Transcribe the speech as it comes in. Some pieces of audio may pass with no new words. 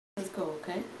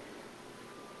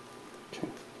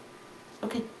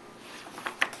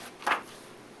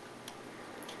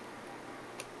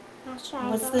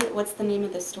What's the name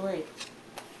of the story?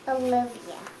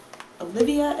 Olivia.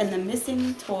 Olivia and the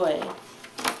Missing Toy.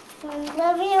 When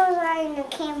Olivia was riding a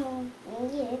camel,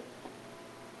 Olivia's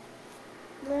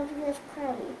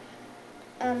crying.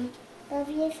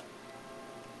 Olivia's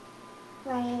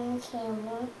riding a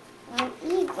camel on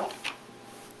Egypt.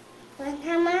 One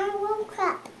time I woke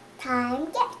up, time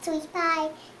get sweet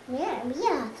pie.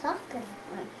 Yeah, soccer.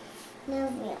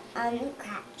 Olivia on the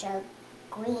catcher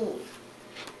green.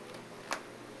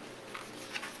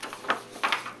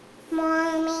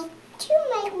 Mommy, do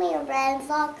you make me a red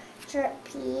sock shirt,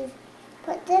 please?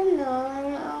 Put them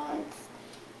on.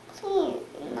 Please,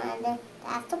 Mother.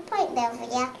 That's the point,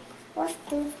 Olivia. What's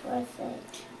this worth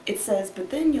it? It says, but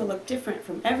then you'll look different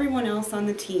from everyone else on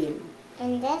the team.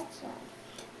 And that's one.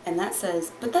 And that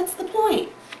says, but that's the point.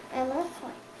 And this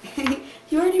one.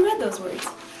 You already read those words.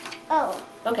 Oh.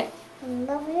 Okay. When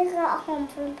Olivia got home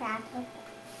from practice,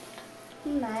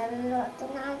 Mother looked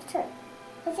and asked her,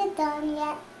 is it done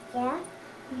yet? Yeah?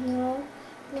 No.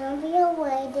 Olivia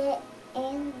waited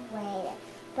and waited,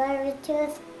 but it was too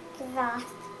exhausted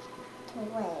to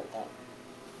wait.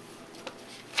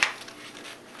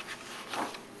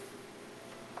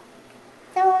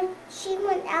 So she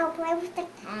went out to play with the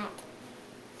cat.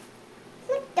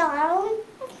 Look, darling,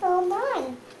 it's all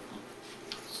mine.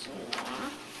 Yeah.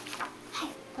 Hey,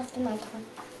 what's my toy?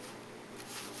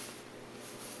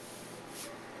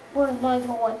 Where's my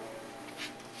toy?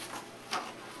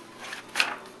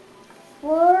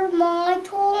 Where's my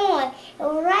toy? It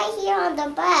was right here on the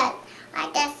bed.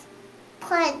 I just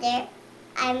put it there.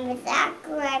 I'm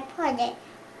exactly where I put it.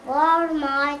 Where's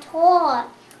my toy?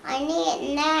 I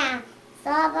need it now.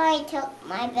 Somebody took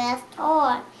my best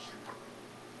toy.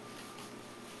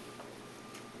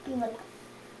 Look,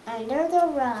 under the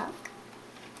rug,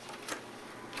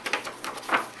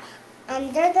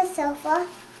 under the sofa,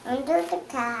 under the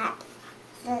cat,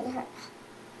 said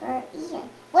her ear.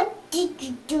 What did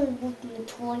you do with my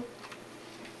toy?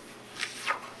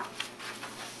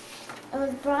 It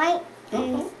was bright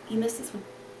and... Oh, you missed this one.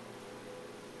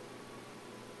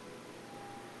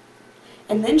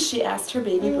 And then she asked her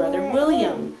baby brother,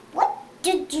 William. What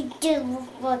did you do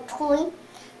with my toy?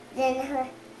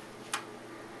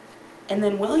 And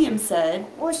then William said,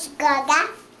 Whoosh gaga.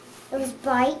 It was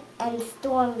bright and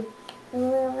stormy. It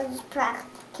was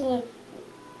practically an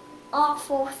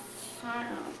awful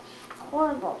sound.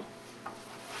 Horrible.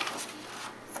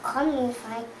 It's coming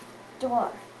inside the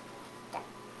door.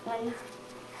 When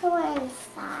who went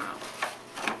inside?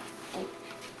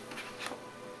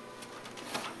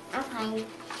 I find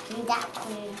that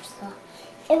toy. So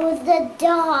it was the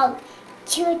dog.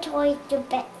 2 toys to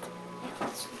bed. It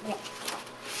was ripped.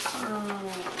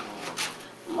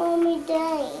 Mommy,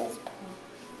 Daddy is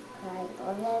crying.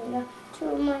 Olivia, 2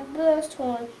 of my best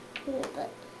toys. But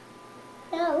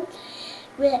no,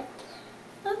 ripped.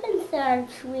 Up inside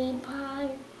sweet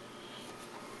pie.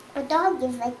 A dog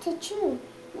is like to chew.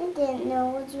 I didn't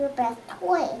know it was your best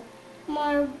toy.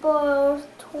 My best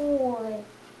toy.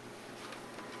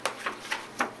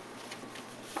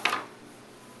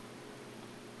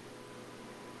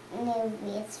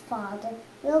 Olivia's father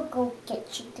will go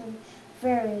get you the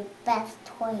very best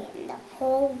toy in the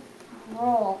whole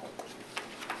world.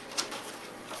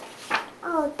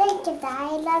 Oh, thank you, Dad.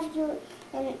 I love you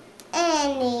and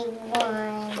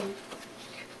anyone.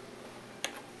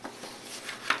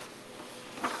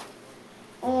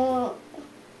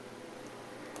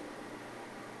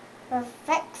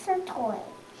 Perfects her toy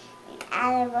and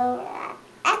added a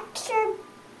extra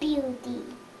beauty.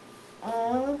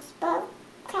 But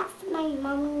cats, my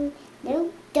mommy, no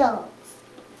dogs.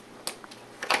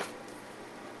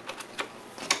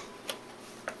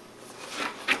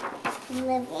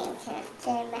 Olivia can't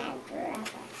say my